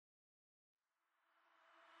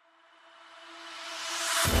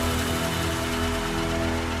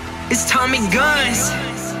It's Tommygunnz.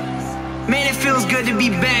 Man, it feels good to be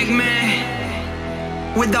back,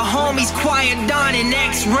 man. With the homies Choirdon and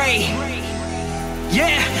X-Ray.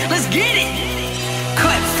 Yeah, let's get it.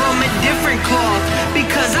 Cut from a different cloth,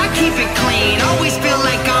 because I keep it clean. Always feel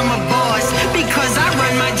like I'm a boss, because I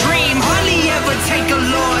run my dream. Hardly ever take a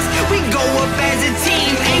loss. We go up as a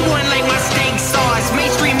team. A1 like my steak sauce.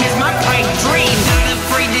 Mainstream is my pipe dream. Not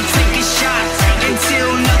afraid to take a shot until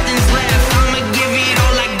nothing's left. I'ma give it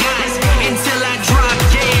all I got until I drop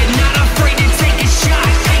dead. Not afraid to take a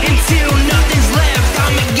shot until nothing's left.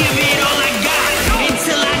 I'ma give it all I got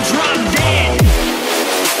until I drop dead.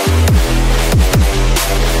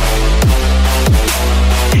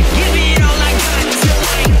 Give it all I got till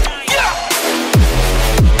I till I drop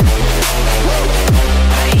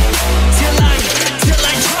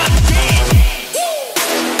dead.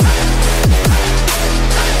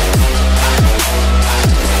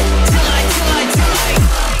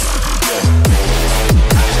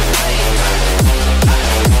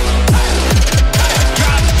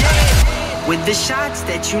 With the shots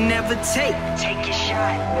that you never take a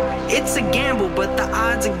shot. It's a gamble, but the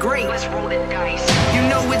odds are great. Let's roll the dice. You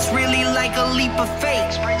know it's really like a leap of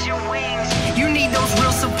faith. Spread your wings. You need those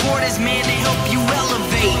real supporters, man, to help you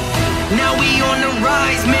elevate. Now we on the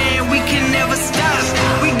rise, man, we can never stop.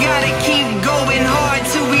 We gotta keep going hard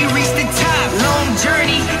till we reach the top. Long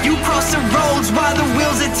journey, you cross the roads while the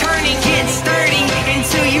wheels are turning. Get sturdy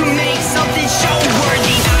until you make something show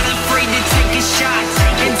worthy. Not afraid to take a shot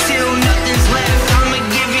until nothing's left. I'ma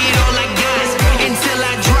give it all I got until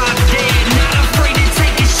I drop dead. Not afraid to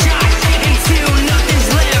take a shot until nothing's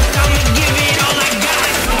left. I'ma give it all I got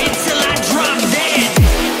until I drop dead.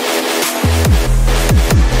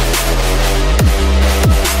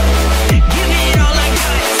 Give it all I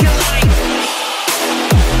got till I drop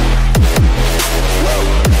dead.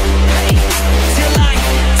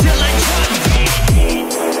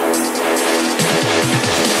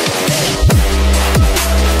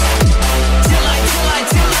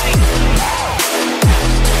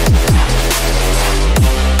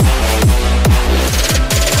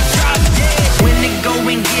 When the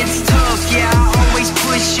going gets tough, yeah, I always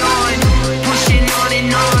push on. Pushing on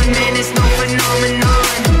and on, man, it's no phenomenon.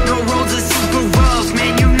 No roads are super rough,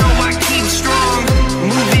 man, you know I keep strong.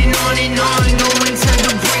 Moving on and on, going to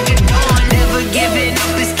the break of dawn. Never giving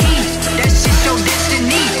up is key, that's just your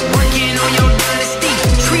destiny. Working on your dynasty,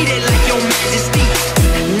 treat it like your majesty.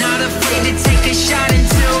 Not afraid to take a shot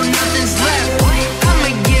until nothing's left.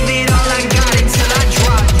 I'ma give it all I got until I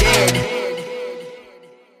drop dead.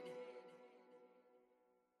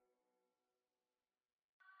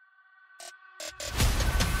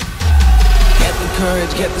 Get the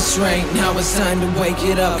courage, get the strength, now it's time to wake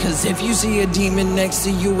it up. Cause if you see a demon next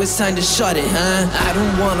to you, it's time to shut it, huh? I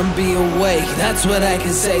don't wanna be awake, that's what I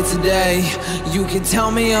can say today. You can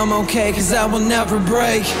tell me I'm okay, cause I will never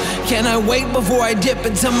break. Can I wait before I dip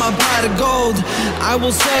into my pot of gold? I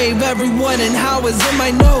will save everyone and how is in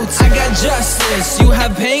my notes. I got justice, you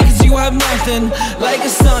have pain cause you have nothing. Like a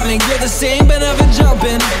stomach, you're the same but never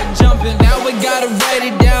jumping. Now we gotta write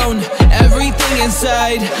it down, everything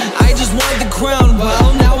inside. I just want the crown,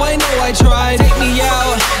 well now I know I tried. Take me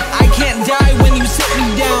out, I can't die when you sit me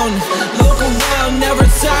down. Look around, never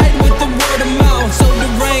side with the word of mouth. So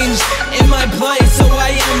deranged, in my place, so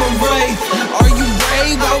I am a wraith. Are you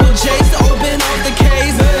brave? I will chase, open up the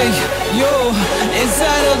case. Hey, yo,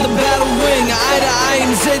 inside of the battle ring, eye to eye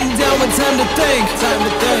and sitting down with time to think.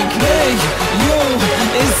 Hey, yo,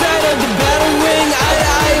 inside of the battle ring, eye to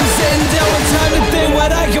eye and sitting down with time to think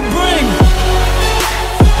what I can bring.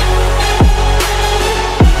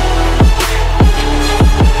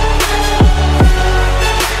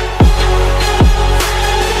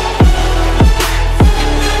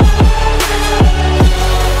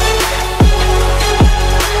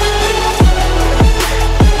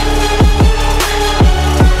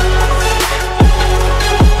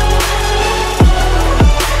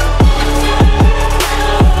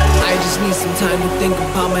 Time to think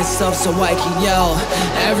about myself so I can yell.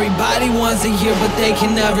 Everybody wants to hear but they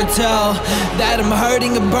can never tell that I'm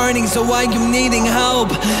hurting and burning, so I am needing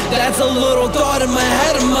help. That's a little thought in my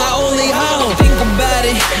head of my only help. Think about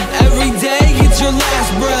it every day, it's your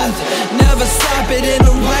last breath. Never stop it in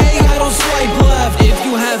a way, I don't swipe left. If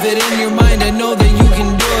you have it in your mind, I know that you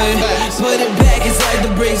can do it. Put it back inside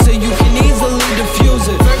the break so you can easily diffuse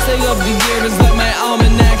it. First day of the year is like my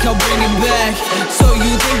almanac, I'll bring it back. So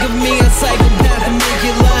you think of me a psychopath and make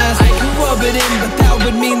it last. I can rub it in, but that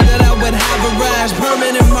would mean that I would have a rash.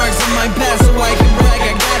 Permanent marks in my past so I can brag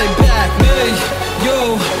I got it back. Hey, yo,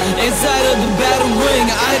 inside of the battle ring.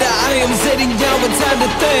 Eye to eye, I'm sitting down with time to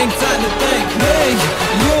think. Hey,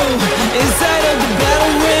 you, inside of the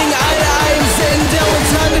battle ring. Eye to eye, I'm sitting down with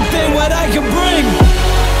time to think what I can bring.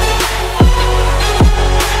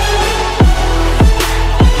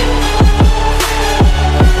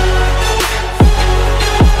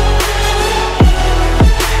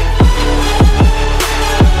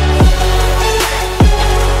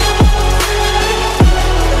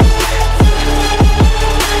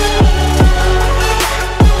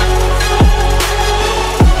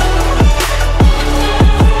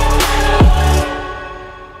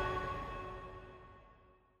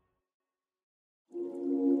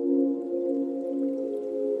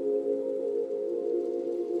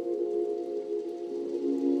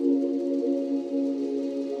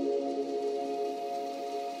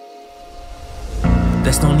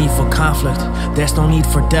 There's no need for conflict, there's no need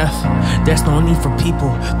for death. There's no need for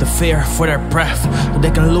people to fear for their breath. But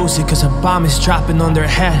they can lose it cause a bomb is dropping on their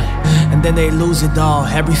head. And then they lose it all,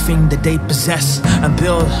 everything that they possess. And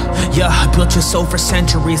build your soul for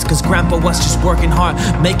centuries. Cause grandpa was just working hard,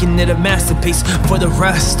 making it a masterpiece for the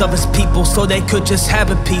rest of his people, so they could just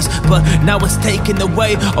have a peace. But now it's taken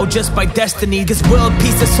away, just by destiny. Cause world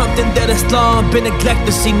peace is something that has long been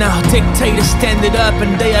neglected. See now, dictators stand it up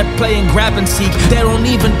and they are playing grab and seek. They don't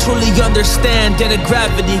even truly understand the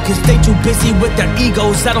gravity, cause they too busy with their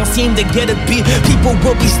egos. I don't seem to get a beat. People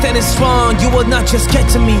will be standing strong, you will not just get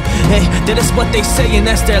to me. Hey, that is what they say and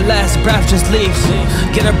that's their last breath, just leaves.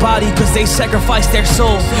 Get a body cause they sacrifice their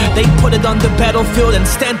soul. They put it on the battlefield and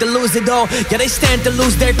stand to lose it all. Yeah, they stand to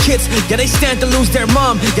lose their kids. Yeah, they stand to lose their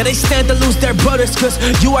mom. Yeah, they stand to lose their brothers, cause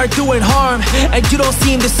you are doing harm and you don't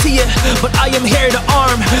seem to see it. But I am here to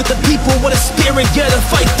arm the people with a spirit, yeah, to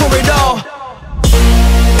fight for it all.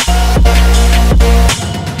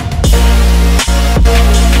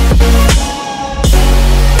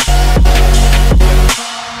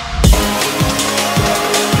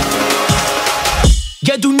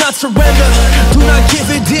 Yeah, do not surrender, do not give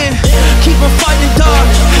it in. Keep on fighting, dog,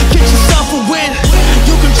 get yourself a win.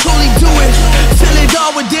 You can truly do it, feel it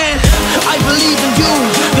all within. I believe in you,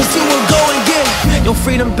 cause you will go and get your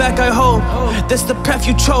freedom back, I hope. That's the path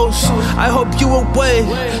you chose, I hope you awake.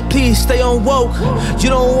 Please stay on woke, you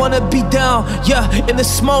don't wanna be down, yeah, in the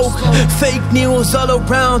smoke. Fake news all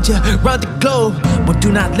around you, around the globe. But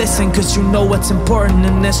do not listen, cause you know what's important.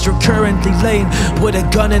 Unless you're currently laying with a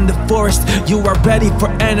gun in the forest, you are ready for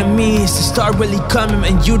enemies to start really coming.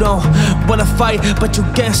 And you don't wanna fight, but you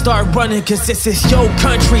can't start running. Cause this is your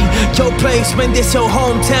country, your place, man, this your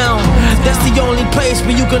hometown. That's the only place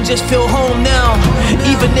where you can just feel home now.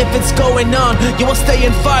 Even if it's going on, you won't stay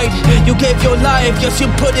and fight. You gave your life, yes, you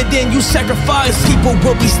put it in, you sacrifice. People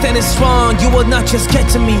will be standing strong, you will not just get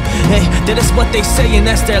to me. Hey, that is what they say and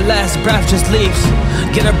that's their last breath, just leaves.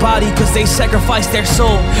 Get a body cause they sacrifice their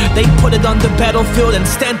soul. They put it on the battlefield and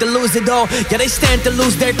stand to lose it all. Yeah, they stand to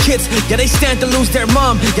lose their kids. Yeah, they stand to lose their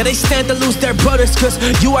mom. Yeah, they stand to lose their brothers, cause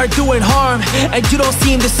you are doing harm and you don't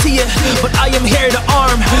seem to see it. But I am here to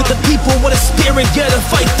arm the people with a spirit, yeah, to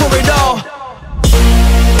fight for it all.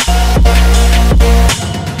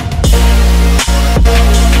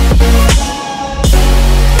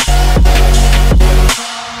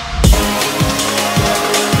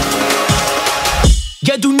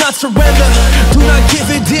 Yeah, do not surrender, do not give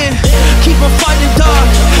it in. Keep on fighting, dog,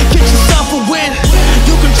 get yourself a win.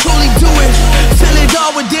 You can truly do it, feel it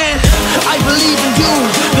all within. I believe in you,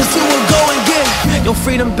 cause you will go and get your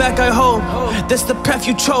freedom back, I hope. That's the path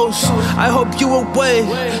you chose, I hope you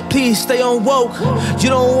awake. Please stay on woke, you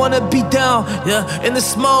don't wanna be down, yeah, in the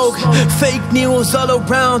smoke. Fake news all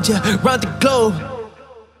around you, around the globe.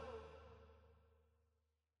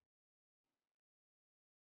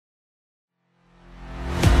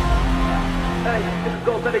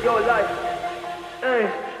 Better your life. Hey,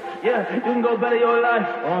 yeah, you can go better your life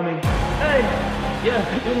on me. Hey,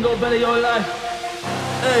 yeah, you can go better your life.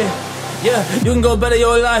 Hey, yeah, you can go better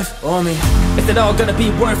your life on me. Is it all gonna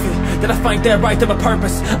be worth it? Did I find that right of a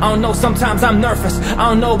purpose? I don't know, sometimes I'm nervous.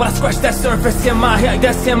 I don't know, but I scratch that surface in my head,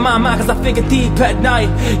 that's in my mind, cause I figure deep at night.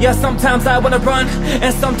 Yeah, sometimes I wanna run,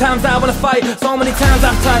 and sometimes I wanna fight. So many times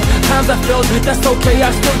I've tried, times I failed, that's okay,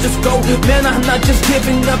 I still just go. Man, I'm not just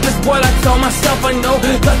giving up, it's what I tell myself I know.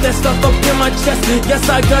 Got that stuff up in my chest, yes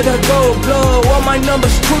I gotta go. Blow all my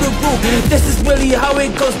numbers through the roof, this is really how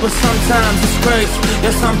it goes. But sometimes it's crazy,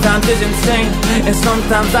 yeah, sometimes it's insane. And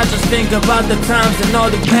sometimes I just think about the times and all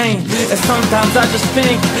the pain. And sometimes I just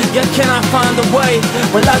think, yeah, can I find a way?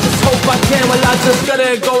 Well, I just hope I can. Well, I just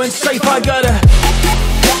gotta go and strafe, I gotta.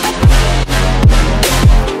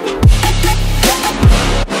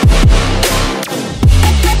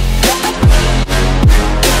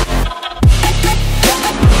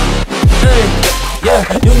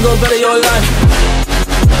 yeah, you can go better your life.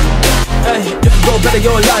 Hey, you can go better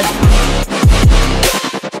your life.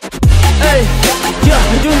 Hey, yeah,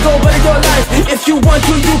 you can go better your life. If you want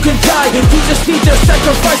to, you can die. You just need to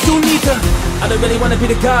sacrifice, you need to. I don't really wanna be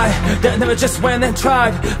the guy that never just went and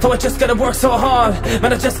tried. So I just gotta work so hard,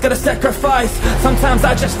 man, I just gotta sacrifice. Sometimes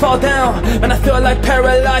I just fall down, and I feel like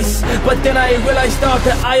paralyzed. But then I realized, dog,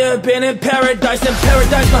 that I have been in paradise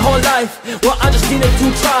my whole life. Well, I just needed to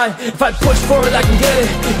try. If I push forward, I can get it.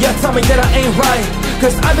 Yeah, tell me that I ain't right,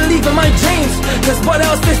 cause I believe in my dreams. Cause what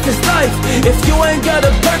else is this life? If you ain't got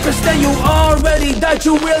a purpose, then you already died.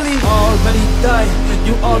 You really already died.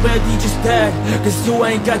 You already just dead. Cause you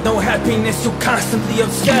ain't got no happiness, you constantly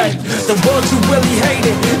upset. The world, you really hate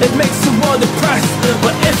it, it makes you more depressed.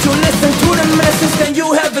 But if you listen to the message, then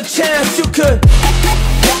you have a chance. You could.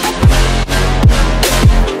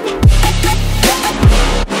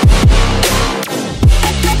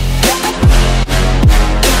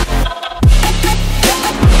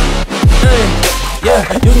 Hey, yeah,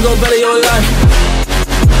 you can go better your life.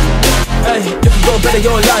 Hey, you can go better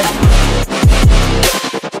your life.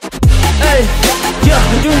 Hey, yeah,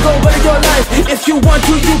 you can go better your life. If you want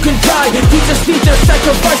to, you can try. You just need to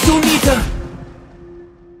sacrifice, you need to.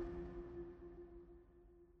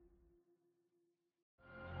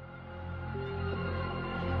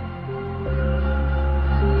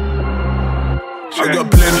 I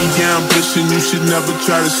got plenty ambition, you should never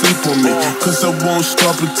try to sleep on me. Cause I won't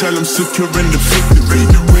stop until I'm securing the victory.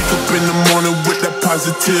 Wake up in the morning with that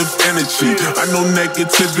positive energy. I know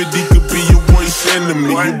negativity could be your worst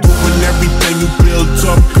enemy. You ruin everything you build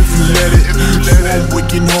up if you let it. So I'm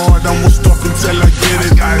working hard, I won't stop until I get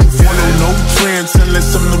it. I don't follow no trends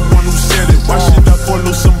unless I'm the one who said it. Why should I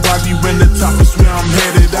follow somebody when the top is where I'm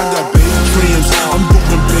headed? I got big dreams, I'm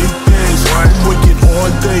doing big things. I'm working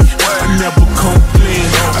all day, I never complain.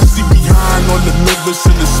 I see behind all the mirrors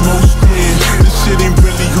and the smoke screen. This shit ain't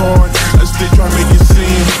really hard, I still try to make it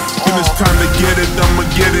seem. When it's time to get it, I'ma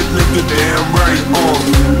get it, nigga, damn right.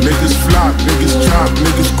 Niggas flop, niggas chop,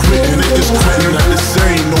 niggas quitting not the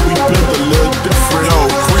same. No, we built a little different. Yo,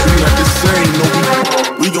 quitting not the same. No,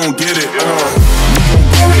 we gon' get it.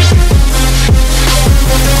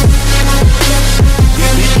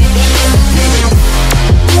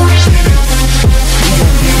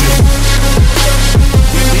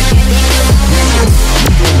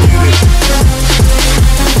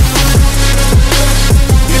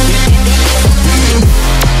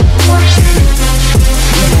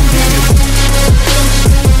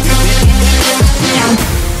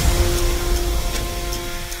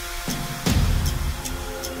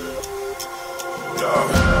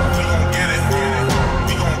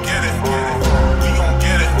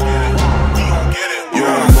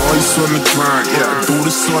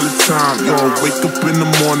 All the time, yo, wake up in the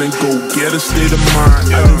morning, go get a state of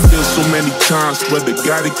mind. I done feel so many times, but I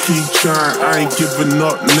gotta keep trying. I ain't giving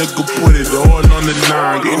up, nigga, put it all on the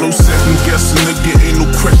line. Ain't no second guessing, nigga, ain't no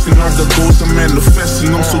question. I got goals I'm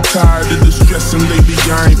manifesting. I'm so tired of the stressing, lately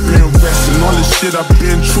I ain't been resting. All the shit I've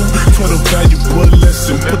been through, taught a valuable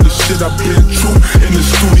lesson. Put the shit I've been through in the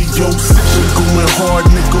studio session. Going hard,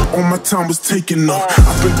 nigga, all my time was taking up.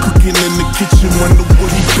 I've been cooking in the kitchen, wonder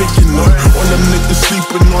what he baking up. All them niggas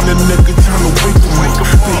sleeping on a nigga, time to wake him up.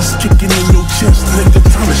 Bass kicking in your chest, nigga,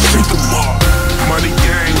 time to shake him up. Money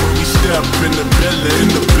gang, when we step in the building,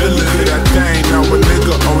 hit that thing, now a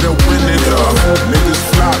nigga, oh, they're winning up. Niggas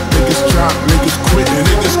flop, niggas drop, niggas quitting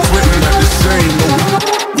not the same. No,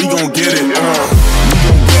 we gon' get it, we gon'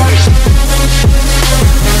 get it.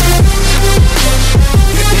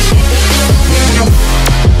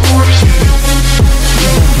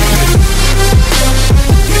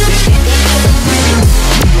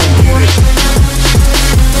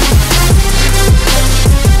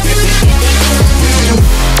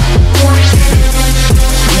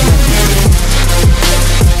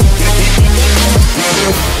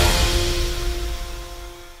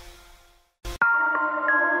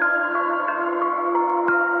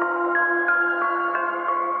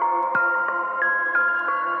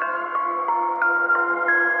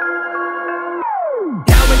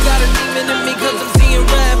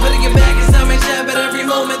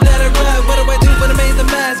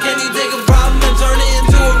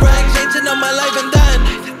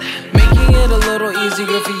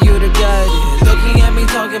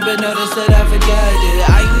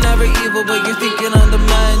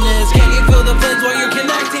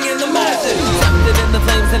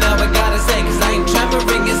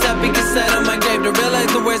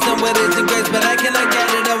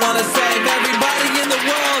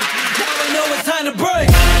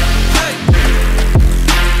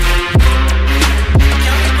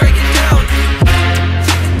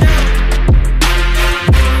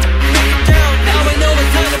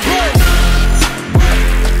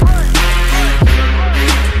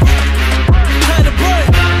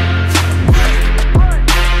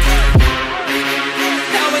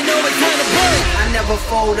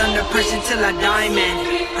 fold under pressure till I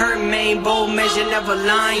diamond. Hurt main, bold measure, never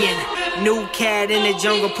lying. New cat in the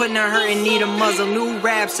jungle, putting a hurt and need a muzzle. New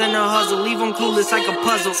raps and a hustle, leave them clueless like a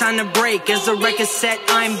puzzle. Time to break, as the record set,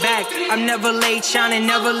 I'm back. I'm never late shining,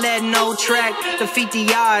 never let no track defeat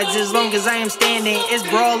the odds, as long as I am standing. It's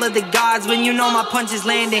brawl of the gods when you know my punch is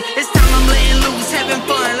landing. It's time I'm letting loose, having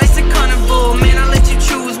fun, like a carnival. Man, I let you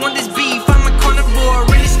choose, want this beef, I'm a carnivore.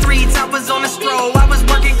 In the streets, I was on a stroll. I was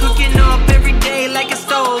working, cooking up every day like a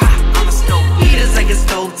stove. I'm a stove, heaters like a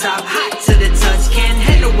stove top, hot to the touch. Can't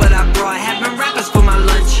handle what I brought, having rappers for my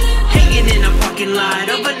lunch. Hanging in a parking lot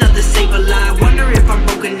of another saber lie. Wonder if I'm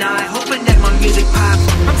broken eye, hoping that my music pop.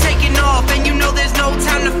 I'm taking off and you know there's no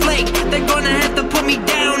time to flake. They're gonna have to put me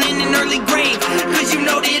down in an early grave, cause you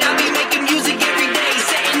know that I be making music every day,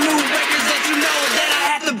 setting new records that you know that I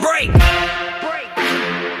have to break.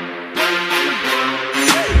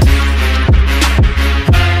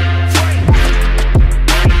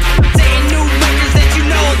 Setting new records that you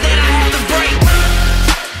know that I have to break.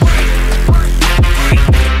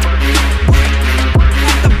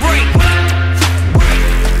 Have to break.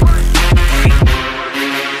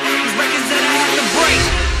 These records that I have to break.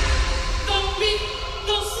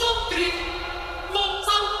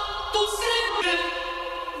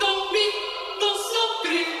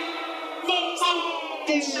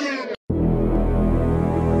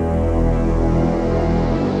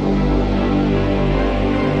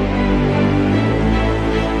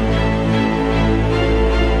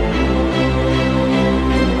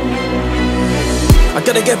 I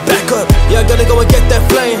gotta get back up, yeah, I gotta go and get that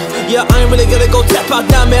flame. Yeah, I ain't really gonna go tap out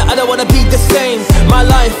now, man, I don't wanna be the same. My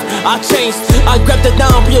life, I changed, I grabbed it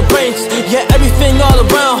down, rearranged. Yeah, everything all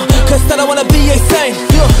around, cause I don't wanna be a saint.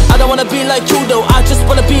 Yeah, I don't wanna be like you though, I just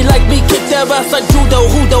wanna be like me. Kick their ass like judo,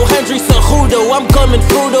 Hudo, Hendrix or Hudo. I'm coming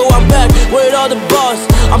through though, I'm back with all the bars.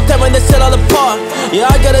 I'm tearing this shit all apart. Yeah,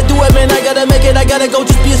 I gotta do it, man, I gotta make it, I gotta go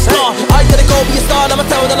just be a star. I gotta go be a star, I'ma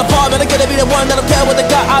tear it all apart. Man, I gotta be the one, I don't care what they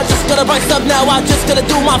got. I just gotta rise up now, I just gotta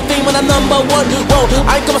do my thing when I'm number one. Whoa,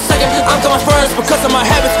 I ain't coming second, I'm coming first because of my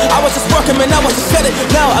habits. I was just working, man, I was just getting.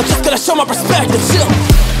 Now I just gotta show my perspective, chill.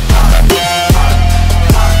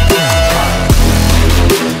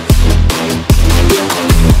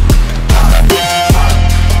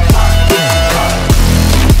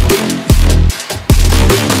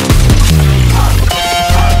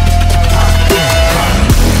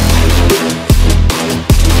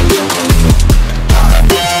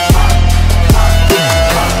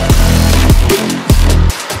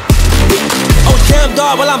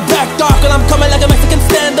 Well, I'm back dark and I'm coming like a Mexican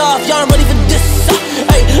standoff. Y'all ready for this?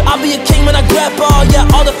 Hey, I'll be a king when I grab all. Yeah,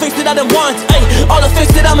 all the things that I didn't want. Hey, all the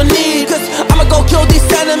things that I'ma need. Cause I'ma go kill these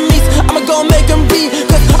enemies. I'ma go make them read.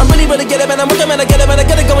 Cause I'm really gonna get it, man. I'm working, man. I get it, man. I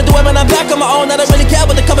gotta go and do it, man. I'm back on my own. I don't really care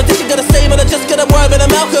what the competition gonna say, but I just get a word, man.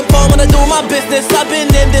 I'm out phone when I do my business. I've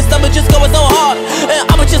been in this, I'ma just going so hard. And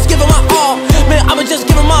I'ma just give it my all. Man, I'ma just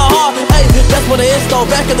give it my heart. Hey, that's what it is though.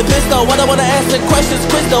 Back in the biz though. When I wanna answer questions,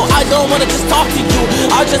 Crystal. I don't wanna just talk to you.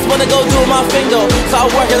 I just wanna go do my thing though. So I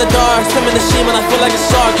work in the dark, swim in the sheet when I feel like a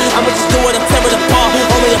shark. I'ma just do it and tear it apart.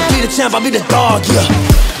 Only I'll be the champ, I'll be the dog, yeah.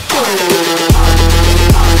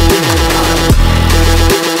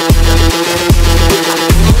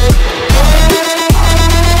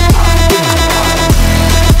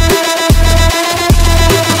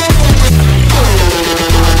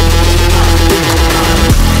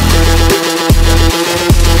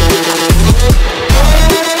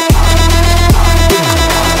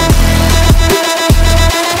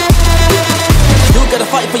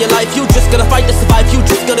 For your life, you just gotta fight to survive. You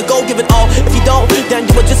just gotta go give it all. If you don't, then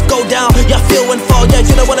you will just go down. Yeah, feel and fall. Yeah,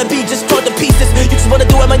 you don't wanna be just torn to pieces. You just wanna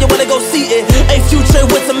do it, man. You wanna go see it. A future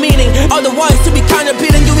with some meaning. Otherwise, to be kinda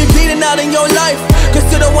beaten, you be bleeding out in your life. Cause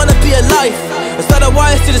you don't wanna be alive. It's not a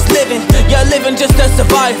wise to just living. Yeah, living just to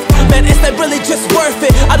survive. Man, is that really just worth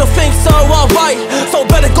it? I don't think so. Alright, so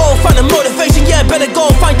better go find the motivation. Yeah, better go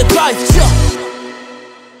find the drive. Yeah.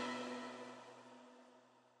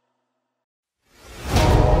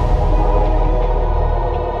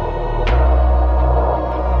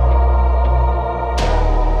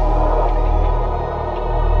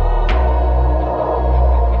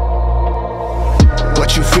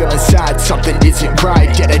 Something isn't right,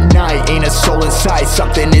 yet at night ain't a soul inside.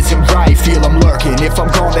 Something isn't right, feel I'm lurking. If I'm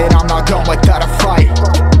gone then I'm not gone without a fight.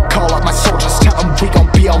 Call up my soldiers, tell them we gon'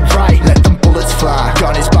 be alright. Let them bullets fly,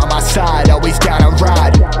 gun is by my side, always down to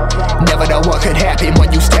ride. Never know what could happen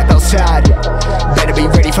when you step outside. Better be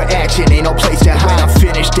ready for for action, ain't no place to hide. When I'm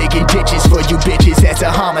finished digging ditches for you bitches, that's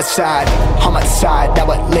a homicide. Homicide, now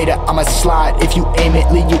what later I'ma slide. If you aim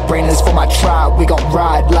it, leave you brainless for my tribe. We gon'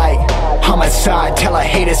 ride like homicide. Tell a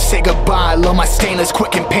hater say goodbye. Love my stainless,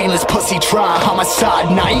 quick and painless pussy try.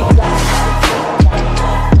 Homicide night.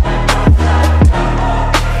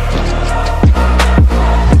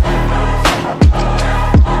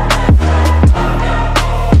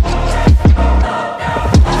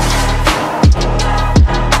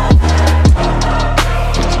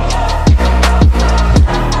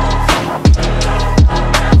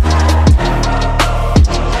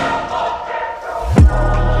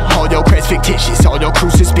 Fictitious, all your crew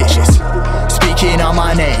suspicious. Speaking on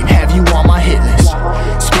my name, have you on my hit list?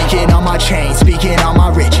 Speaking on my chain, speaking on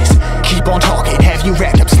my riches. Keep on talking, have you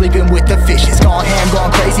racked up sleeping with the fishes? Gone ham,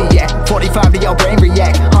 gone crazy, yeah. 45 to your brain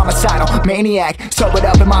react. Homicidal, maniac, sobered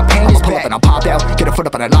up and my pain is back. Pull up and I'll pop out, get a foot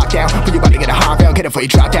up on a lockdown. When you about to get a hard round, get it before you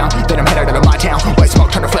drop down. Then I'm headed out of my town, white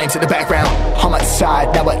smoke turn to flames in the background.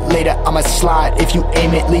 Homicide, now what later I'ma slide. If you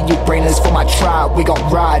aim it, leave you brainless for my tribe. We gon'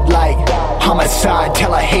 ride like homicide.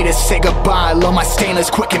 Tell a hater say goodbye. Love my stainless,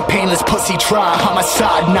 quick and painless pussy try.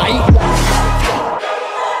 Homicide night.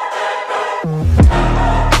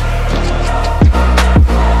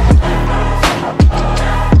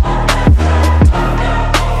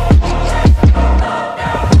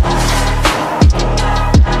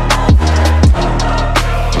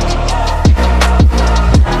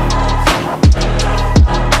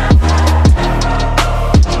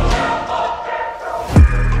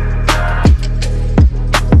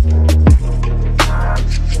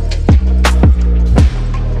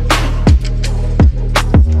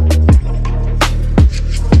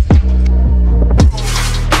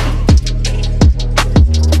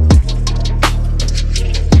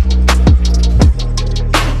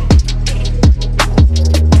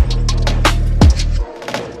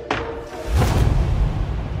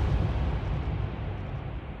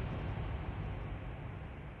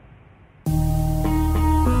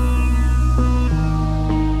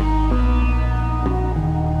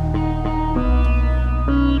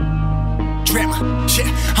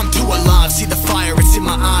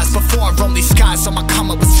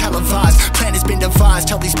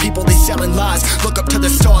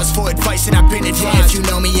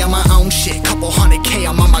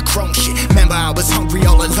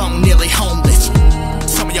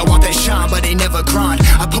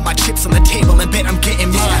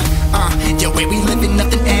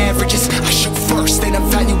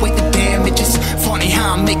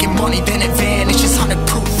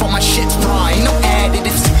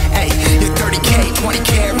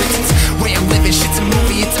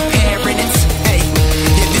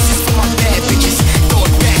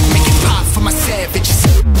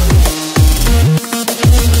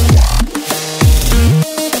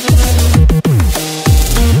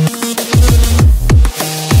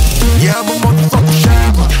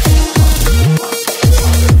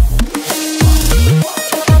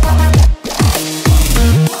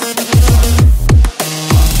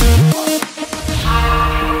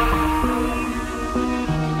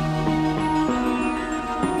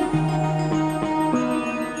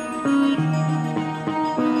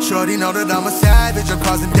 Shorty know that I'm a savage, I'm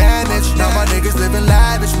causing damage. Now my niggas living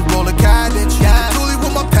lavish, we roll a cabbage. Truly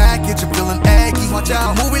with my package, I'm feeling eggy. Watch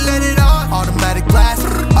out, movie, let it on, automatic blast.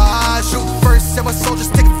 I shoot first, and my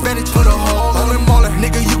soldiers take advantage. Put a hole in Mauler,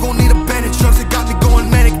 nigga, you gon' need a bandage. Drugs that got me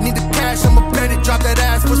going manic, need the cash, I'm a bandit. Drop that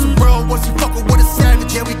ass for some real, once you fuckin' with a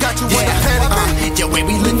savage. Yeah, we got you in the panic. Yeah, where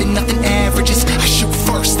we living, nothing averages. I shoot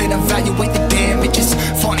first, then evaluate the damages.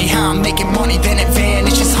 Funny how I'm making money, then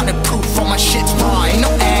advantages. 100 proof on my shit's raw, ain't no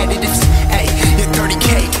additives. Ayy, you're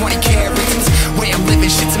 30K, 20 carats. Way I'm living,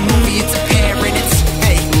 shit's a movie, it's apparent. It's,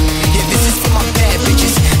 ayy, yeah, this is for my bad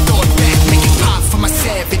bitches. Throw it back, make it pop for my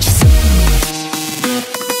savages.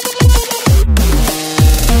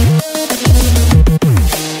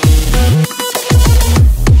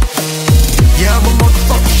 Yeah, I'm a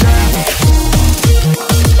motherfucking savage.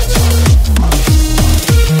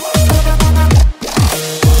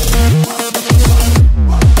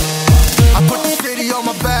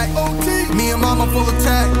 Full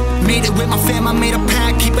attack. Made it with my fam, I made a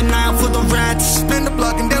pack. Keep an eye out for the rats. Spin the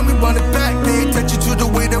block and then we run it back. Pay attention to the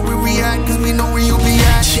way that we react, cause we know where you be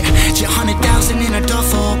at. Yeah, 100,000 in a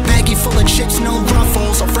duffel. Baggie full of chips, no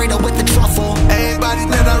ruffles. Alfredo with the truffle. Everybody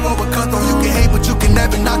that I roll with cut though. You can hate but you can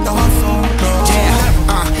never knock the hustle.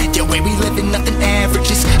 Yeah, way we living, nothing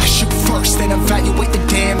averages. I shoot first, then evaluate the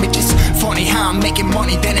damages. Funny how I'm making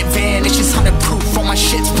money, then advantages. 100 proof on my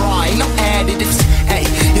shit's raw, ain't no additives. Ayy,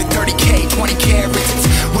 you're 30K, 20 carats. It's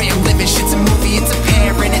way I'm living, shit's a movie, it's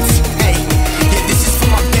apparent. It's, ayy, yeah, this is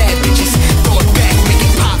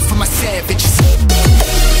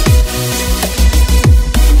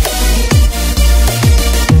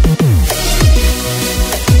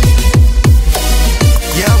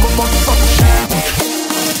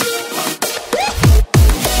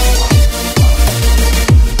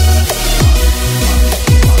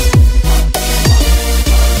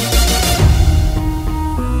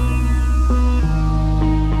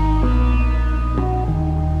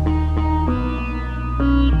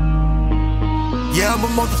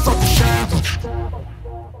motherfucking shame.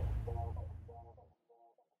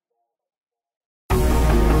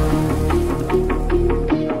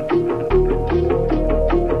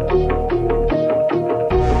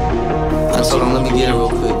 Hold on, let me get it real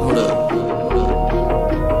quick. Hold up.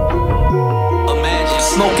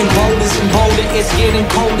 Smoking boulders and boulder, it's getting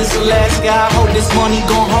cold as Alaska. I hope this money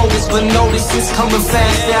gon' hold us, but notice it's coming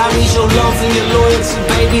faster. I need your love and your loyalty,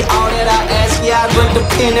 baby, all that I ask. Yeah, I grip the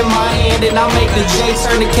pen in my hand and I make the J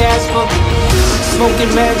turn to Casper.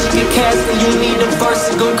 Smoking magic and casting, you need a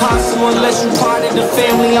verse, it gon' cost you unless you part of the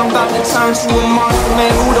family. I'm about to turn to a monster,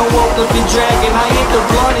 man, who done woke up the dragon. I hit the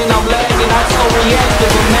blunt and I'm lagging, I told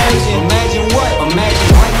Reaktive, imagine what?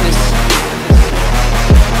 Imagine greatness.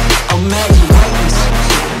 Imagine greatness.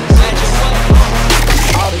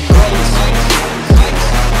 All the greatest.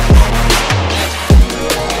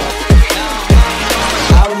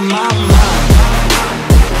 Out of my mind.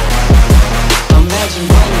 Imagine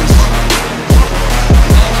greatness.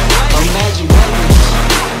 Imagine greatness.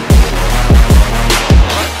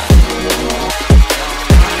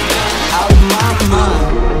 Out of my mind.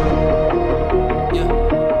 Yeah.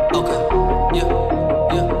 Okay. Yeah.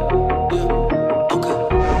 Okay.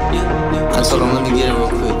 Yeah. Hold on, let me get it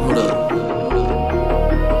real quick. Hold up.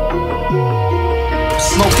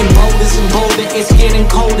 Smoking boulders and boulder, it's getting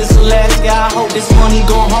cold as Alaska. I hope this money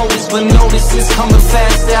gon' hold us, but notice it's coming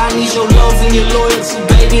faster. I need your love and your loyalty,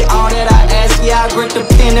 baby, all that I ask. Yeah, I grip the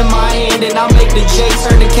pen in my hand and I make the J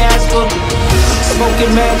turn to Casper.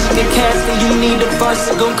 Smoking magic and casting, you need a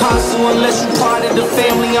verse, it gon' cost you unless you part of the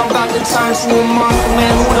family. I'm about to turn to a monster,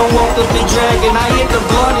 man, who done woke up the dragon. I hit the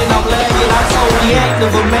blunt and I'm lagging, I told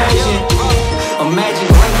Reaktive, imagine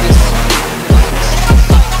greatness.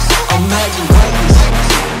 Imagine greatness.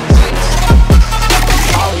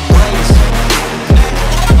 All the greatest.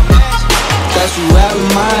 Got you out of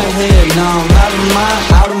my head, now I'm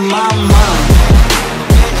out of my mind.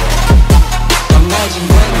 Imagine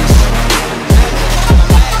greatness.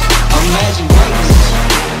 Imagine greatness.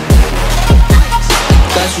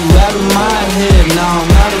 Got you out of my head, now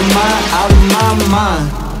I'm out of my mind.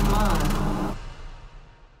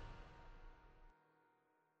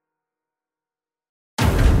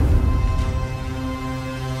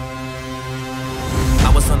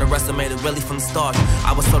 Underestimated really from the start.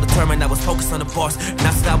 I was so determined, I was focused on the bars. And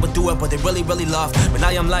I said I would do it, but they really laughed. But now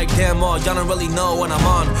I'm like, damn, y'all don't really know what I'm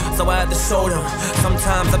on. So I had to show them.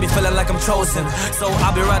 Sometimes I be feeling like I'm chosen. So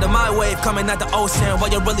I'll be riding my wave, coming at the ocean, while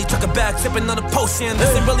you're really trucking back, sipping on the potion.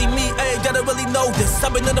 This ain't really me, ayy, gotta really know this.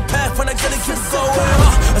 I've been on the path when I gotta keep going.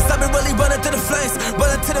 I've been really running to the flames,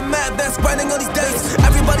 running to the mad, that's grinding all these days.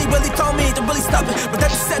 Everybody really told me to really stop it, but that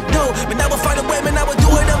just said no. But now we'll find a way, man, I would do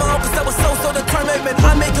it on my own, cause I was so determined, man.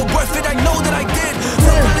 I make it worth it, I know that I did.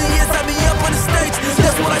 So really is I be up on the stage.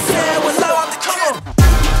 That's what I said, well now I'm the kid.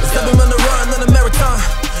 I've been on the run, on the marathon.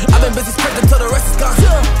 I've been busy sprinting till the rest is gone.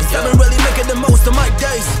 Cause I've been really making the most of my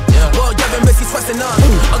days. Well, I've been busy stressing on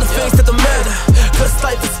all the things that don't matter. Cause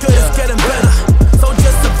life is good, it's getting better. So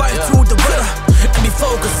just survive through the weather and be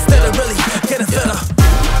focused instead of really getting better.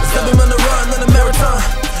 I've been on the run, on the marathon.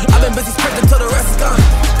 I've been busy sprinting till the rest is gone.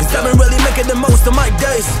 Cause I've been really making the most of my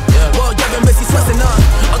days. Well, I've been busy stressing on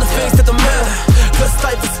all the things that don't matter. Cause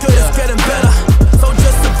life is good, it's getting better. So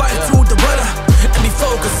just survive through the weather and be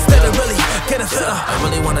focused instead of really getting better. I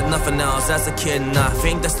really wanted nothing else as a kid, and I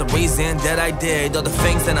think that's the reason that I did all the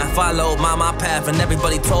things that I followed my path. And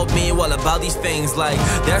everybody told me all about these things, like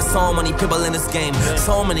there's so many people in this game,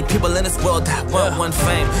 so many people in this world that want one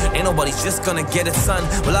fame. Ain't nobody's just gonna get it, son.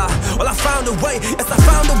 Well I found a way, yes I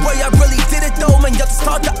found a way. I really did it though, man. At the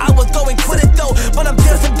start that I was going quit it though, but I'm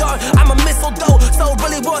dancing dark, I'm a missile though. So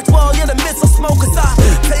really watch well, you're the missile smoke, cause I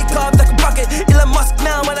take off like a rocket. Elon Musk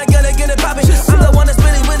now, and I gotta get it poppin'. I'm the one that's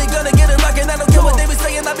really gonna get it rockin'. I don't care what they be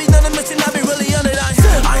saying, I be on a mission, I be really on it.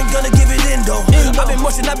 I ain't gonna give it in though. I been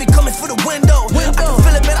motion, I be coming through the window. I can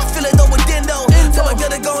feel it, man, I feel it though within though. So I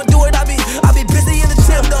gotta go and do it, I be busy in the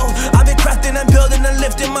gym though. I been crafting and building and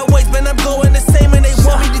lifting my weight, man, I'm going the same. And they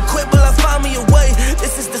want me to quit, but I found me a way.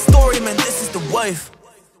 This is the story, man, this is the wave.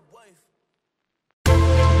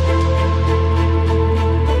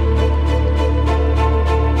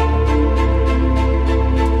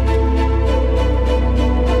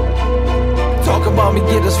 Talk about me,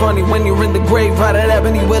 get us funny when you're in the grave. Right at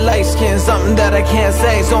ebony with light skin, something that I can't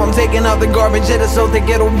say. So I'm taking out the garbage, it is so think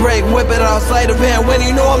it'll break. Whip it out, sleight of hand when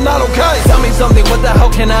you know I'm not okay. Tell me something, what the hell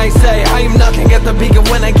can I say? I am nothing at the peak of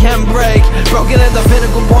when I can break. Broken at the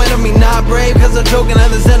pinnacle point of me not brave, cause I'm choking at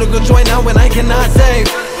the cynical joint now when I cannot save.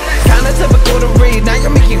 Kinda typical to read, now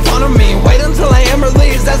you're making fun of me. Wait until I am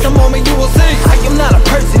released, that's the moment you will see. I am not a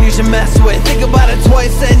person you should mess with. Think about it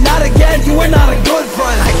twice and not again, you are not a good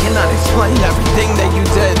friend. I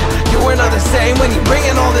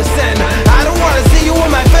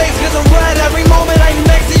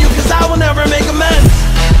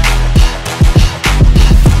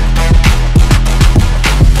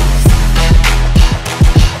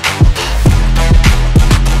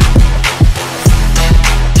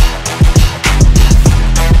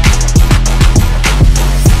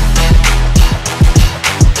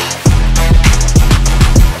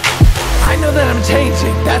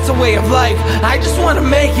way of life. I just wanna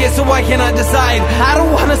make it, so why can't I decide? I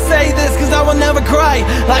don't wanna say this, cause I will never cry.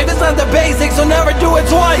 Life is not the basics, so never do it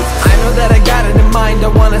twice. I know that I got it in mind, I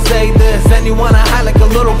wanna say this. And you wanna hide like a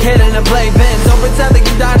little kid in a playpen. Don't pretend that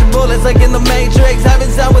you dodging bullets like in the Matrix. Heaven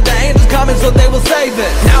sent with the angels coming, so they will save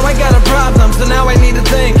it. Now I got a problem, so now I need to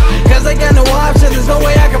think. Cause I got no option, there's no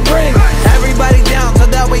way I can bring everybody down, so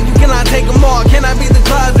that way you cannot take them all. Can I be the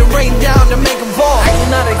clouds that rain down to make them fall? I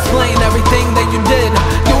cannot explain everything that you did.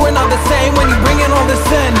 You were not the same when you bring in all this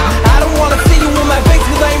sin. I don't wanna see you in my face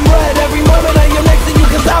cause I'm red. Every moment I am next to you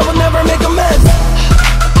cause I will never make amends.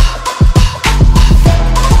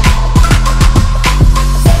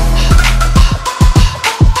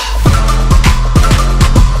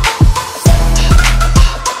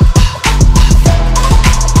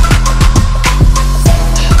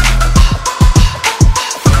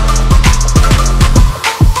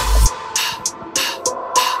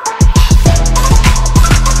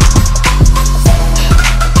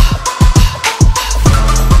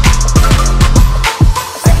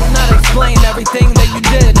 Everything that you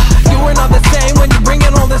did, you were not the same when you bring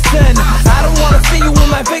in all this sin. I don't wanna see you in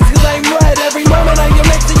my face cause I'm red. Every moment I am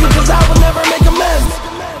next to you cause I will never make amends.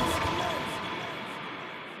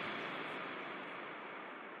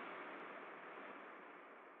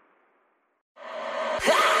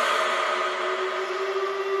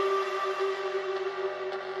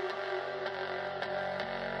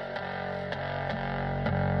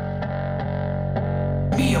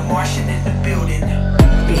 Me and Marshen in the building.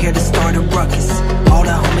 We here to start a ruckus. All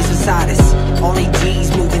the homies beside us. Only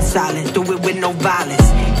G's moving silent. Do it with no violence.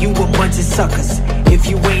 You a bunch of suckers if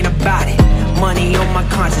you ain't about it. Money on my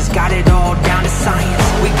conscience, got it all down to science.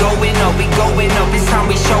 We going up, we going up. It's time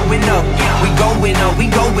we showing up. We going up, we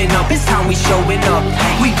going up. It's time we showing up.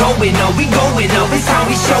 We going up, we going up. It's time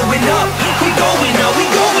we showing up. We going up, we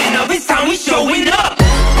going up. It's time we showing up.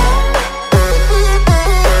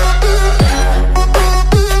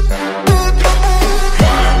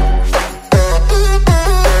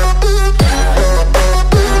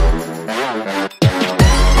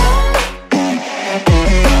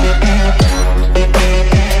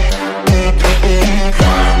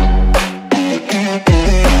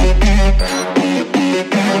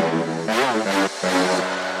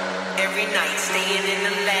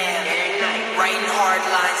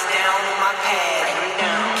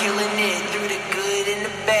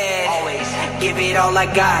 All I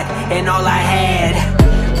got and all I had.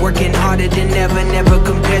 Working harder than ever, never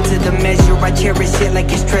compared to the measure. I cherish it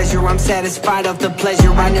like it's treasure. I'm satisfied of the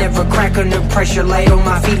pleasure. I never crack under pressure. Light on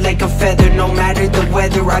my feet like a feather. No matter the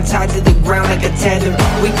weather, I'm tied to the ground like a tether.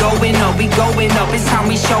 We going up, we going up. It's time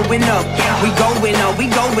we showing up. We going up, we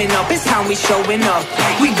going up. It's time we showing up.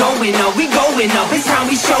 We going up, we going up. It's time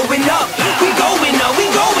we showing up. We going up, we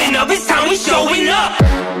going up. It's time we showing up.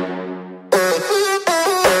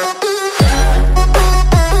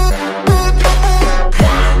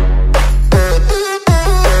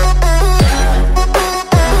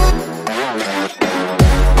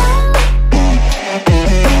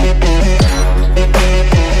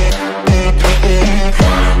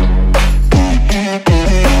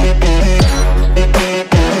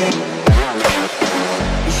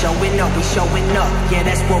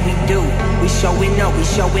 We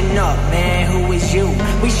showing up, man, who is you?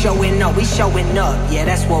 We showing up, yeah,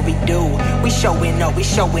 that's what we do. We showing up,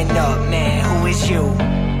 man, who is you?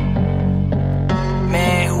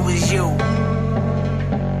 Man, who is you?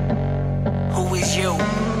 Who is you?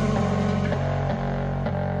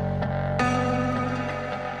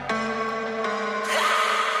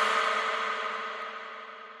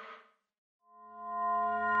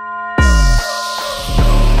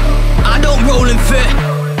 I don't roll in fear.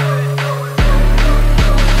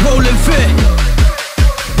 Rolling fear.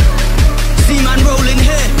 See man rolling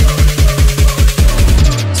here.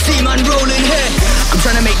 See man rolling here. I'm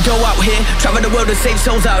trying to make dough out here. Travel the world to save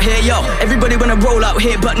souls out here. Yo, everybody wanna roll out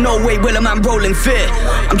here, but no way will a man roll in fear.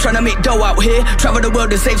 I'm trying to make dough out here. Travel the world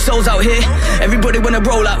to save souls out here. Everybody wanna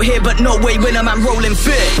roll out here, but no way will a man roll in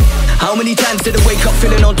fear. How many times did I wake up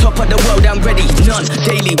feeling on top of the world? I'm ready, none.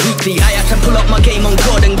 Daily, weekly, I have to pull up my game on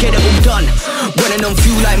God and get it all done. Running on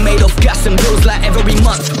fuel, I'm made of gas and bills like every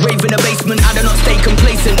month. Rave in the basement, I do not stay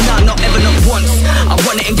complacent. Nah, not ever, not once. I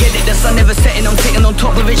run it and get it, the sun never setting. I'm sitting on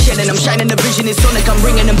top of it, shelling. I'm shining, the vision is sonic. I'm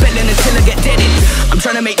ringing and belling until I get deaded. I'm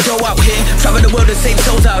trying to make dough out here. Travel the world to save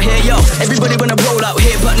souls out here, yo. Everybody wanna roll out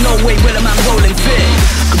here, but no way will a man roll in fear.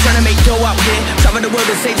 I'm trying to make dough out here. Travel the world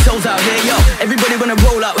to save souls out here, yo. Everybody wanna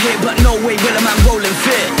roll out here, but no way will a man roll in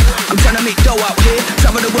fear. I'm trying to make dough out here.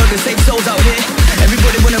 Travel the world to save souls out here.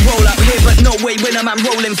 Everybody wanna roll out here, but no way will a man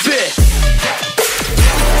roll in fear.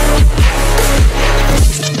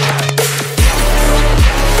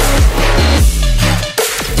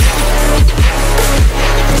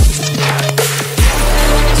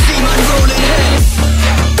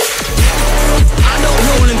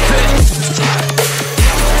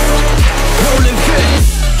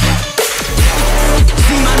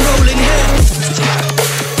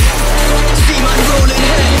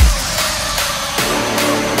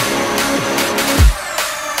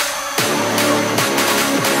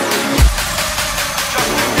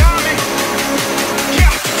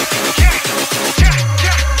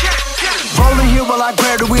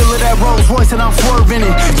 choice and I'm swerving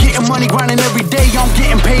it. Getting money, grinding every day, I'm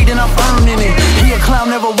getting paid and I'm earning it. He a clown,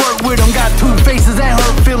 never worked with him, got two faces and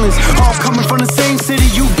hurt feelings. All coming from the same city,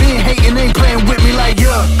 you been hating, ain't playing with me like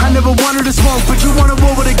yeah. I never wanted to smoke, but you wanna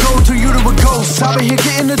roll with a go to you to a ghost. I've been here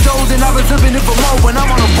getting the dough, and I've been flipping it for more when I'm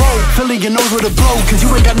on the road. Filling your nose with a blow, cause you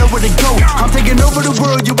ain't got nowhere to go. I'm taking over the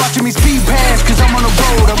world, you watching me speed past, cause I'm on the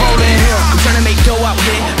road, I'm rolling here. I'm trying to make dough out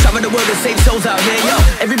here, travel the world and save souls out here, yo.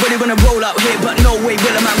 Everybody wanna roll out here, but no way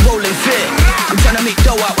will a man rolling fit. I'm trying to make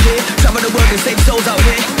dough out here, travel the world and save souls out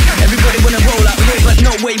here. Everybody wanna roll out here, but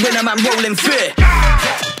no way will a man rolling fit.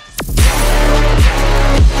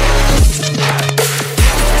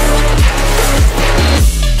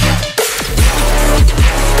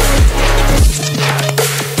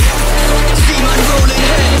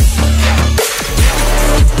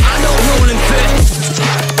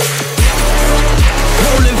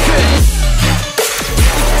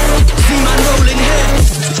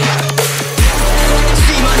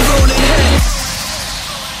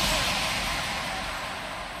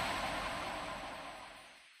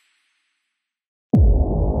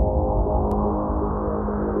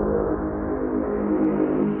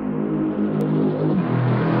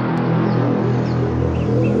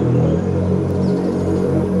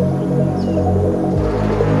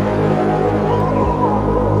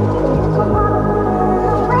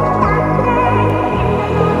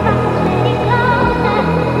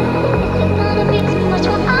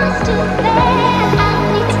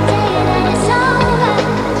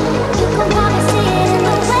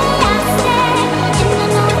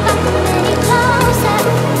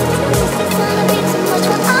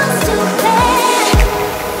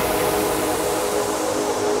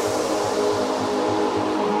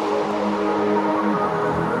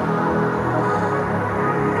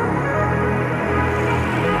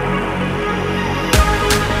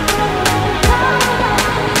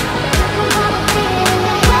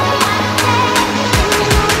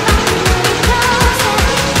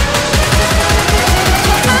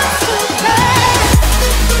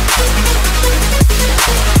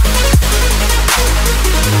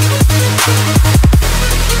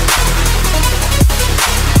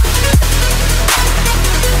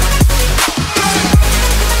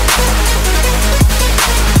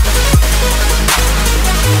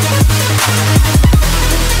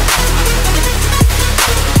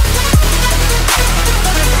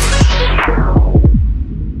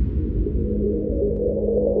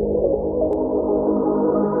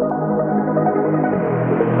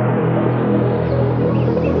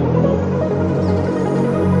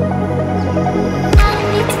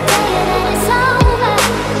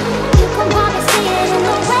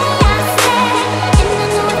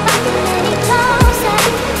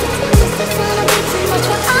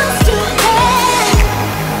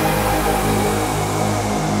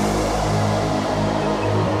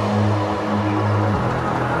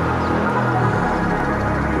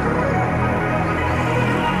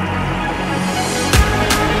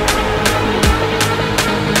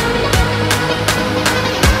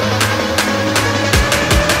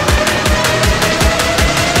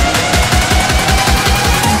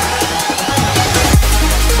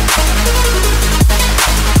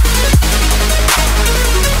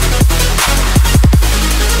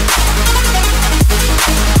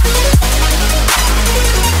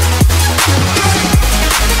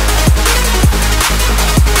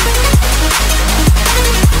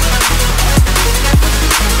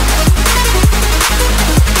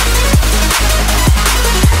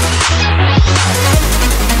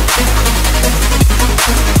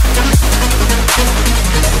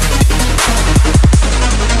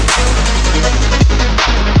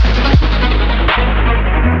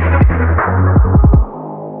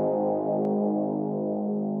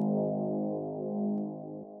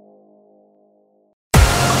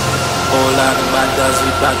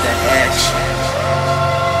 bout that action.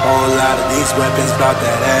 Whole lot of these weapons bout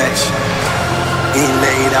that action. He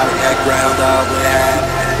laid out that ground all what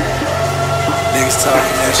happened. Niggas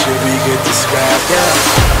talking that shit we could describe,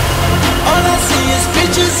 yeah. All I see is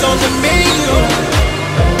bitches on the menu.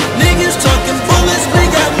 Niggas talking bullets, we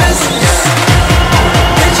got Merci.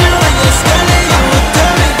 Picture when you're standing, you a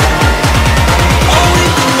dummy. All we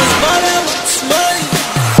do is buy them money.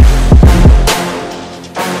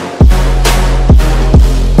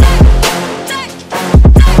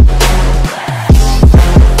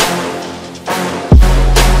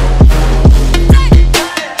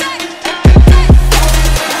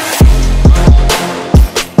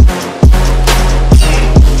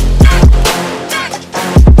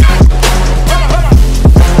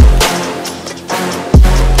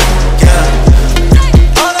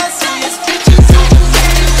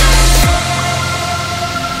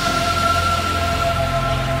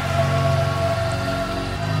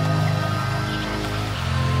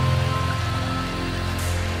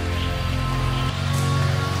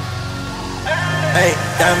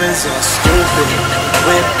 diamonds on stupid,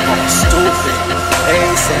 whip on stupid.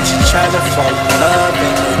 Hey, said she tryna fall in love,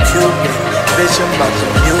 ain't no Cupid. Bitch, I'm about the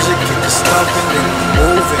music, get the stomping and the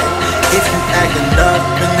moving. If you acting up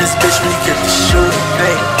in this bitch, we get the shooting.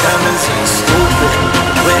 Hey, diamonds on stupid,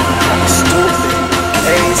 whip on stupid.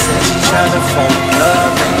 Hey, said she tryna fall in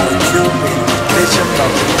love, ain't no Cupid. Bitch, I'm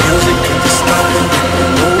about the music, get the stomping and the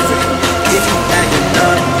moving. If you acting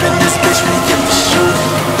up in this bitch, we get the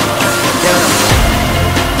shooting. Yeah.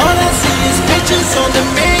 All I see is bitches on the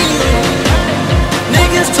menu.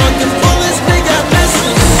 Niggas talking bullets, we got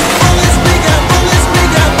missiles. Bullets, we got bullets, we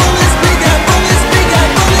got bullets, we got bullets, we got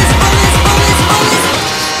bullets, bullets, bullets, bullets.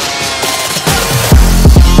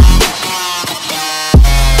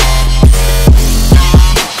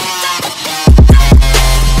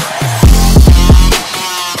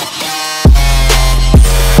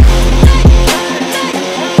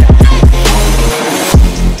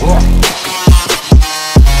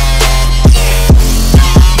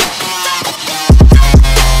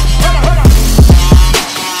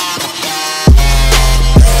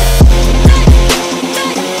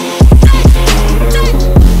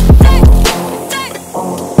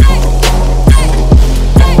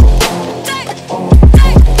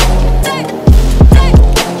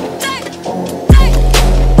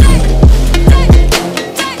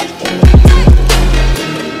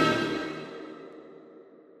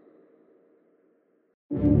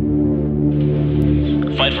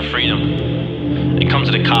 Fight for freedom. It comes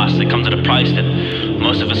at a cost, it comes at a price that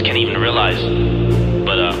most of us can't even realize.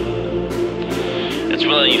 But it's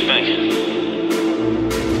really than you think.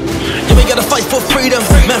 Yeah, we gotta fight for freedom.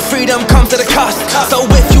 Man, freedom comes at a cost. So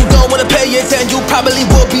if you don't wanna pay it, then you probably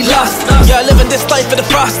will be lost. Yeah, living this life in the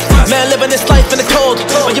frost. Man, living this life in the cold.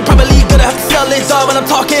 But you probably gonna have to sell it all when I'm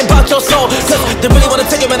talking about your soul. Cause they really wanna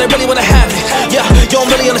take it, man, they really wanna have it. Yeah, you don't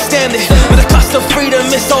really understand it. But the cost of freedom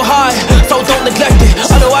is so high, so don't neglect it.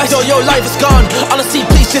 Otherwise, your life is gone. Honestly,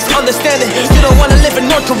 please just understand it. You don't wanna live in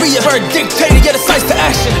North Korea, where a dictator, yeah, decides to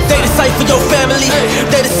action. They decide for your family,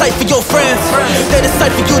 they decide for your friends, they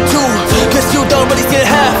decide for you too. Cause you don't really see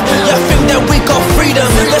half. Yeah, think that we got freedom,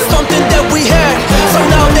 that's something that we had. So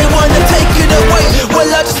now they wanna take it away. Well,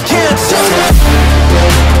 I just can't.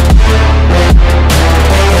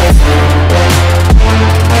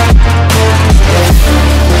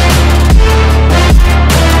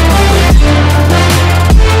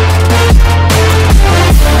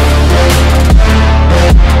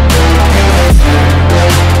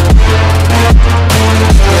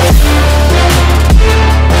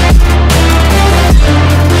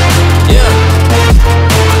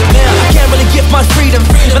 My freedom,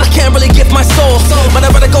 but I can't really give my soul. But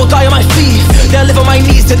I'd rather go die on my feet than live on my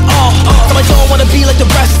knees at all. So I don't wanna be like the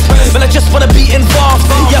rest, but I just wanna be involved.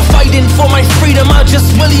 Yeah, fighting for my freedom, I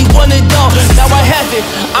just really want it all. Now I have it,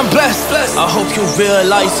 I'm blessed. I hope you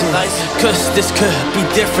realize it, cause this could be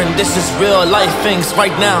different. This is real life things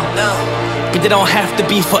right now. But they don't have to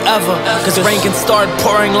be forever, cause rain can start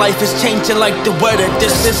pouring. Life is changing like the weather.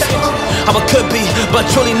 This is how it could be, but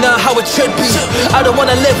truly not how it should be. I don't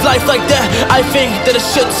wanna live life like that. I think that it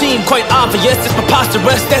should seem quite obvious. It's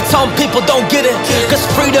preposterous that some people don't get it, cause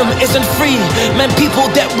freedom isn't free. Man,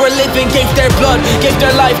 people that were living gave their blood, gave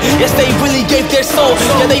their life. Yes, they really gave their soul.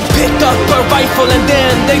 Yeah, they picked up a rifle and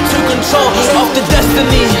then they took control of the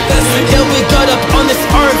destiny that we got up on this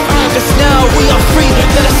earth. Cause now we are free,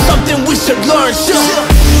 that is something we should learn.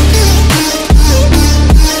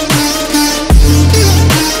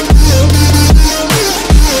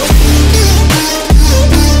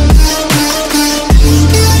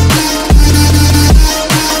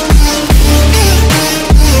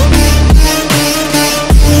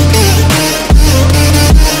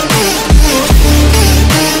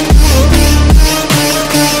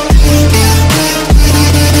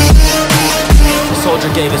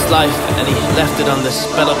 Gave his life and he left it on this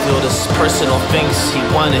battlefield as personal things he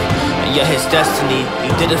wanted, and yet his destiny,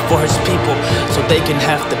 he did it for his people so they can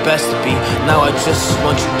have the best to be. Now I just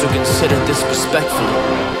want you to consider this respectfully.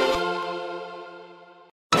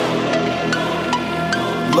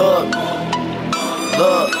 Look,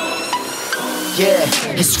 yeah,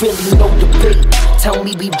 it's really no debate. Tell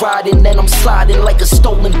me we riding and I'm sliding like a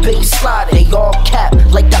stolen base. They all cap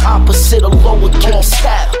like the opposite of lowercase.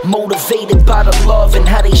 Motivated by the love and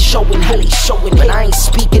how they showing hate. But I ain't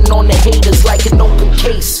speaking on the haters like an open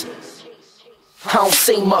case. I don't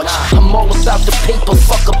say much, I'm all about the paper,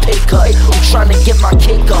 fuck a pay cut. I'm trying to get my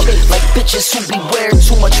cake up, like bitches who be wearing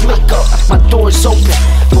too much makeup. My door's open,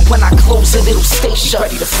 but when I close it, it'll stay shut.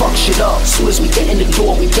 Ready to fuck shit up, soon as we get in the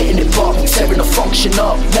door, we getting it bumped. We tearing the function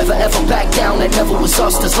up, never ever back down, that never was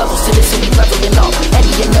us. There's levels to this and we leveling up. Any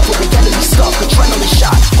and never the enemy stuck, adrenaline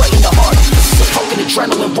shot, right in the heart. This is a fucking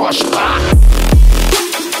adrenaline rush.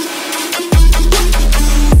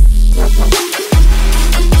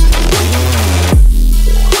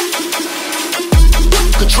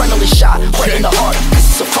 Adrenaline shot, right in the heart. This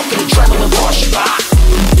is a fucking adrenaline rush.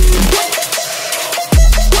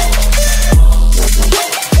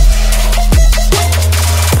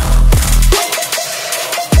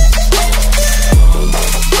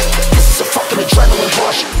 This is a fucking adrenaline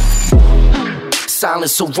rush.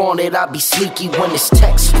 Silence so wrong that I be sneaky when it's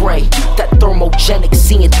text spray. That thermogenic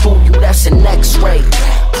seeing through you, that's an x-ray.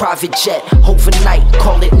 Private jet, overnight,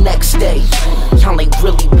 call it next day. Y'all ain't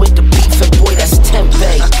really with the beef, and boy, that's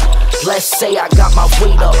tempeh. Let's say I got my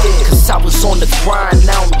weight up, cause I was on the grind,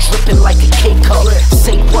 now I'm dripping like a K-cup.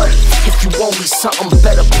 Say what? If you owe me something,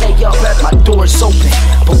 better pay up. My door's open,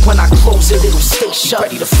 but when I close it, it'll stay shut.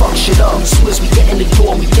 Ready to fuck shit up, soon as we get in the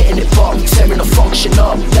door, we getting it bumped. We tearing the function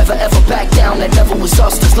up, never ever back down, that never was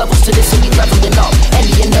us. There's levels to this and we leveling up.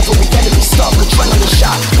 Any and never we enemy stuck, adrenaline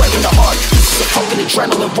shot, right in the heart. This is a fucking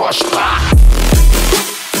adrenaline rush.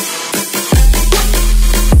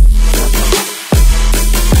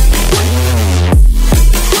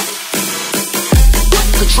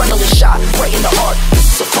 Adrenaline shot, right in the heart.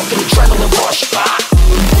 This is a fucking adrenaline rush.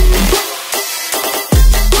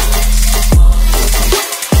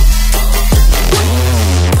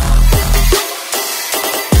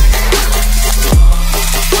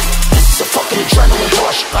 This is a fucking adrenaline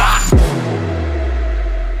rush.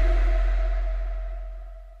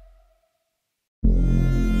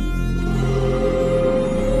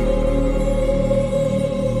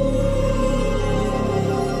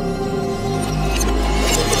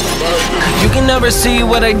 Never see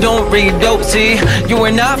what I don't read, dope see. You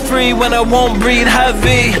are not free when I won't breathe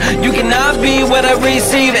heavy. You cannot be what I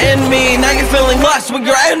receive in me. Now you're feeling lost with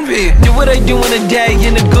your envy. Do what I do in a day,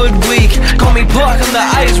 in a good week. Call me Pluck, I'm the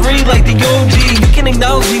ice read like the OG. You can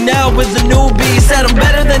acknowledge me now as the newbie. Said I'm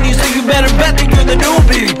better than you, so you better bet that you're the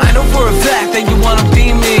newbie. I know for a fact that you wanna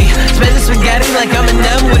be me. Spend the spaghetti like I'm an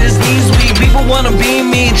M with his knees weak. People wanna be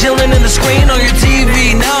me, chilling in the screen on your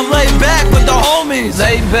TV. Now I'm laid back with the homies.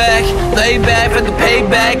 Lay back for the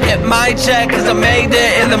payback. Get my check cause I made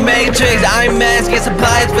it in the matrix. I'm mask, get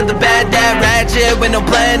supplies for the bad dad. Ratchet with no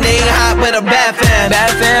planning, hot with a bad fan.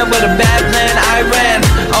 Bad fan with a bad plan, I ran.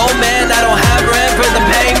 Oh man, I don't have rent for the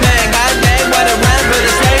payment. God dang, what I ran for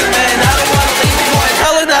the statement. I don't wanna leave before I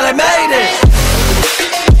tell her that I made it.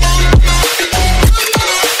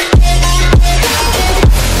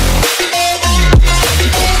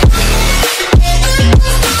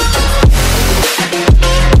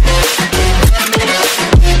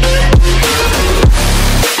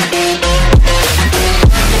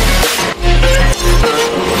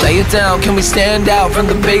 Down, can we stand out from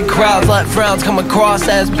the big crowds? Let frowns come across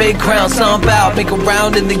as big crowns. Stomp out, make a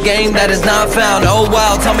round in the game that is not found. Oh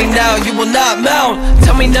wow, tell me now you will not mount.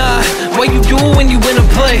 Tell me now, what you do when you win a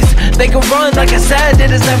place. They can run, like I said,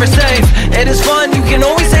 it is never safe. It is fun, you can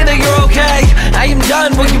always say that you're okay. I am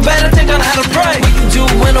done, well you better think on how to pray. What you do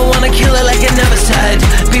when I wanna kill it like I never said.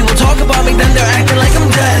 People talk about me, then they're acting like I'm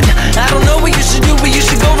dead. I don't know what you should do, but you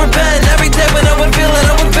should go repent. Every day when I would feel it,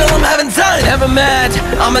 I would feel I'm having time. Never mad,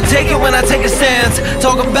 I'ma take it when I take a stance.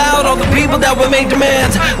 Talk about all the people that would make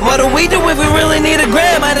demands. What do we do if we really need a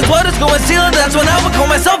gram? Might as well just go and steal it, that's when I would call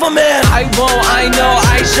myself a man. I won't, I know,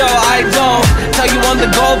 I show, I don't. Tell you on the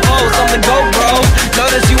goalpost, on the GoPro.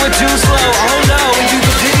 Notice you were too slow, oh no. If you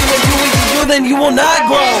continue to do what you do, then you will not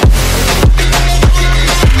grow.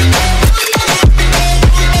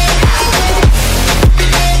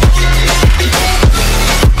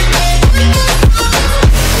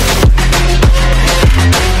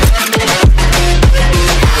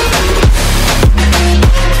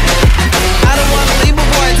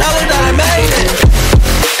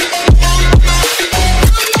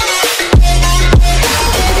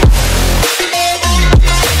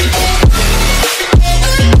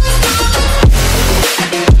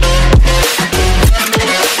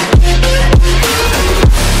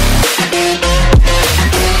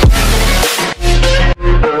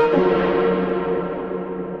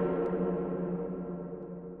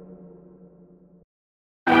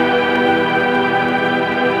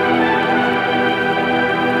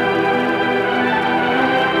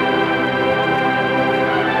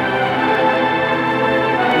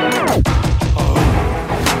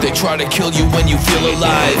 try to kill you when you feel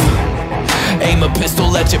alive. Aim a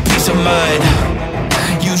pistol at your peace of mind.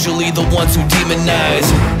 Usually the ones who demonize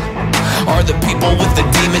are the people with the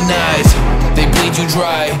demon eyes. They bleed you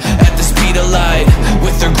dry at the speed of light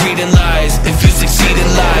with their greed and lies. If you succeed in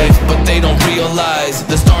life, but they don't realize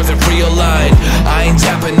the stars have realigned. I ain't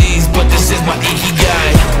Japanese, but this is my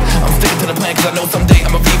ikigai. I'm sticking to the plan cause I know someday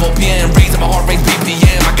I'm a vivo PN. Raising my heart rate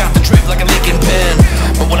BPM, I got the trip like a licking pen.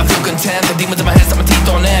 But when I feel content, the demons in my head set my teeth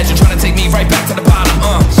on edge and trying to take me right back to the bottom,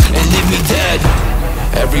 and leave me dead.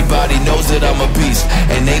 Everybody knows that I'm a beast,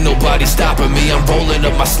 and ain't nobody stopping me, I'm rolling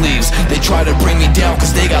up my sleeves. They try to bring me down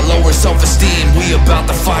cause they got lower self-esteem. We about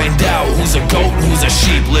to find out who's a goat, who's a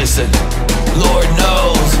sheep. Listen, Lord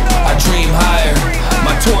knows I dream higher.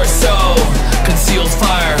 My torso conceals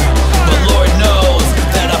fire, but Lord knows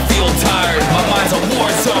that I feel tired. My mind's a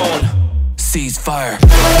war zone. Ceasefire.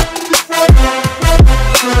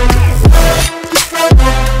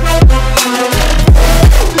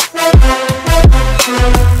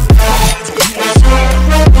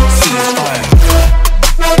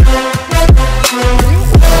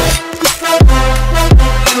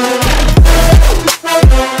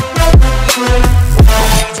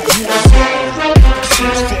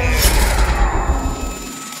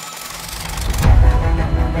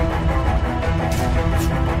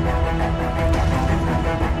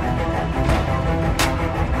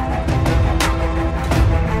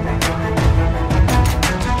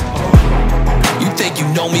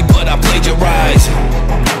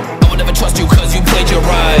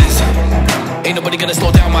 Ain't nobody gonna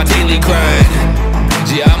slow down my daily grind.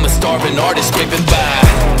 Yeah, I'm a starving artist scraping by.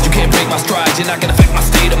 You can't break my stride, you're not gonna affect my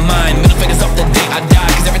state of mind. Middle fingers up the day I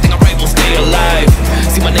die, cause everything I write will stay alive.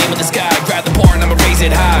 See my name in the sky, grab the bar and I'ma raise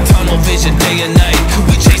it high. Tunnel vision day and night,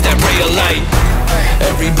 we chase that ray of light.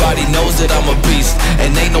 Everybody knows that I'm a beast,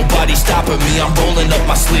 and ain't nobody stopping me, I'm rolling up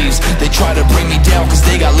my sleeves. They try to bring me down cause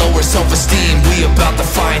they got lower self-esteem. We about to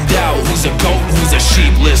find out who's a goat, who's a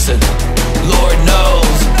sheep. Listen, Lord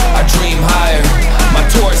knows I dream high.